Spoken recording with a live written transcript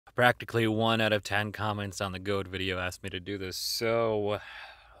Practically 1 out of 10 comments on the Goat video asked me to do this, so...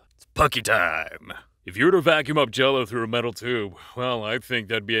 It's Pucky time! If you were to vacuum up Jell-O through a metal tube, well, I think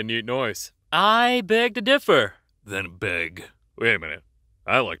that'd be a neat noise. I beg to differ. Then beg. Wait a minute.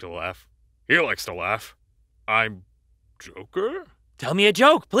 I like to laugh. He likes to laugh. I'm... Joker? Tell me a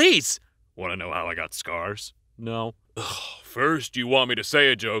joke, please! Want to know how I got scars? No. Ugh, first you want me to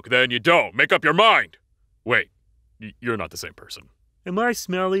say a joke, then you don't. Make up your mind! Wait, you're not the same person. Am I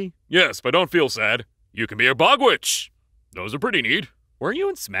smelly? Yes, but don't feel sad. You can be a bog witch. Those are pretty neat. Were you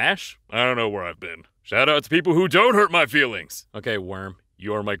in Smash? I don't know where I've been. Shout out to people who don't hurt my feelings. Okay, Worm,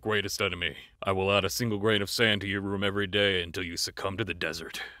 you are my greatest enemy. I will add a single grain of sand to your room every day until you succumb to the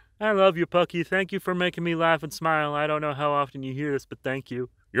desert. I love you, Pucky. Thank you for making me laugh and smile. I don't know how often you hear this, but thank you.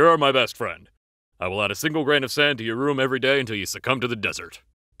 You're my best friend. I will add a single grain of sand to your room every day until you succumb to the desert.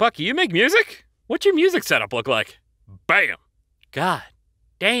 Pucky, you make music? What's your music setup look like? Bam! God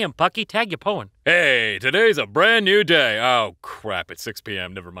damn, Pucky, tag your poem. Hey, today's a brand new day. Oh, crap, it's 6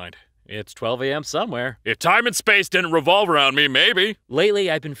 p.m., never mind. It's 12 a.m. somewhere. If time and space didn't revolve around me, maybe.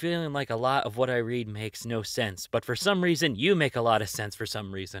 Lately, I've been feeling like a lot of what I read makes no sense, but for some reason, you make a lot of sense for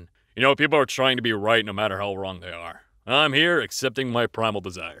some reason. You know, people are trying to be right no matter how wrong they are. I'm here accepting my primal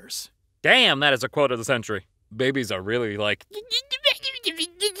desires. Damn, that is a quote of the century. Babies are really like...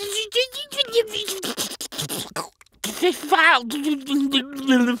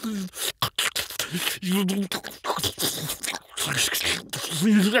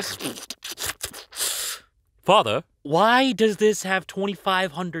 Father, why does this have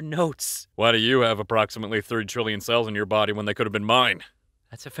 2,500 notes? Why do you have approximately 30 trillion cells in your body when they could have been mine?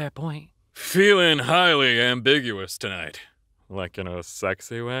 That's a fair point. Feeling highly ambiguous tonight. Like in a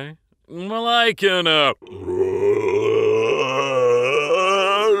sexy way? Like in a...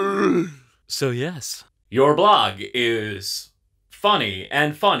 So yes. Your blog is funny,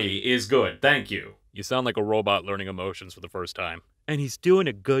 and funny is good. Thank you. You sound like a robot learning emotions for the first time. And he's doing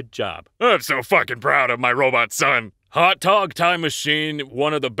a good job. I'm so fucking proud of my robot son. Hot Dog Time Machine,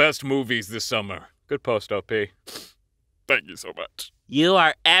 one of the best movies this summer. Good post, OP. Thank you so much. You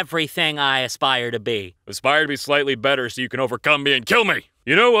are everything I aspire to be. Aspire to be slightly better so you can overcome me and kill me.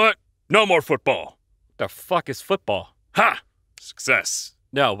 You know what? No more football. The fuck is football? Ha! Success.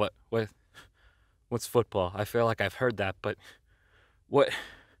 No, but what's football? I feel like I've heard that, but what?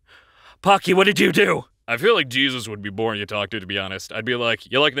 Pucky, what did you do? I feel like Jesus would be boring to talk to be honest. I'd be like,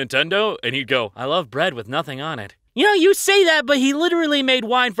 you like Nintendo? And he'd go, I love bread with nothing on it. You know, you say that, but he literally made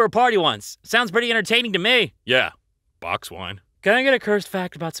wine for a party once. Sounds pretty entertaining to me. Yeah, box wine. Can I get a cursed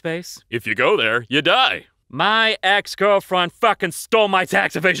fact about space? If you go there, you die. My ex-girlfriend fucking stole my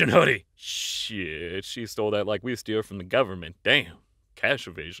tax evasion hoodie. Shit, she stole that like we steal from the government. Damn, cash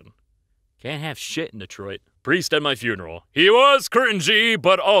evasion. Can't have shit in Detroit. Priest at my funeral. He was cringy,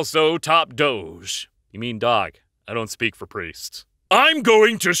 but also top doge. You mean dog. I don't speak for priests. I'm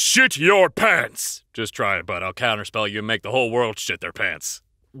going to shit your pants. Just try it, bud. I'll counterspell you and make the whole world shit their pants.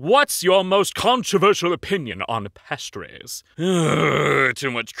 What's your most controversial opinion on pastries?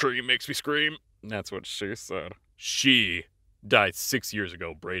 Too much cream makes me scream. That's what she said. She died 6 years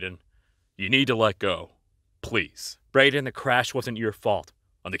ago, Brayden. You need to let go. Please. Brayden, the crash wasn't your fault.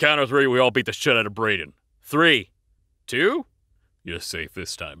 On the count of 3, we all beat the shit out of Brayden. 3, 2? You're safe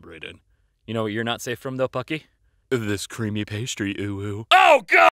this time, Brayden. You know what you're not safe from, though, Pucky? This creamy pastry, ooh-ooh. Oh, God!